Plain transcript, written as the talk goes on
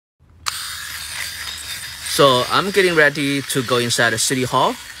So I'm getting ready to go inside the city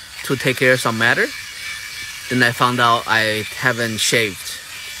hall to take care of some matter. Then I found out I haven't shaved.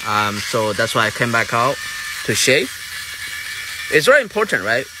 So that's why I came back out to shave. It's very important,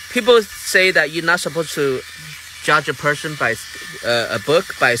 right? People say that you're not supposed to judge a person by a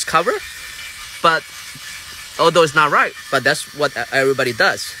book by its cover, but although it's not right, but that's what everybody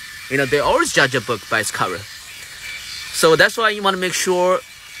does. You know, they always judge a book by its cover. So that's why you want to make sure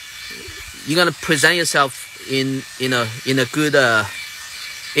you're gonna present yourself in a good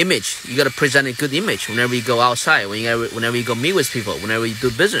image. You gotta present a good image whenever you go outside, whenever you go meet with people, whenever you do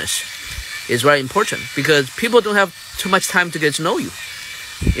business. It's very important because people don't have too much time to get to know you.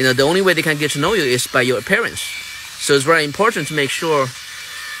 You know, the only way they can get to know you is by your appearance. So it's very important to make sure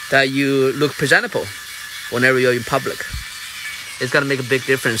that you look presentable whenever you're in public. It's gonna make a big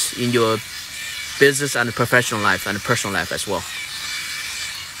difference in your business and professional life and personal life as well.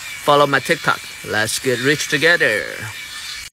 Follow my TikTok. Let's get rich together.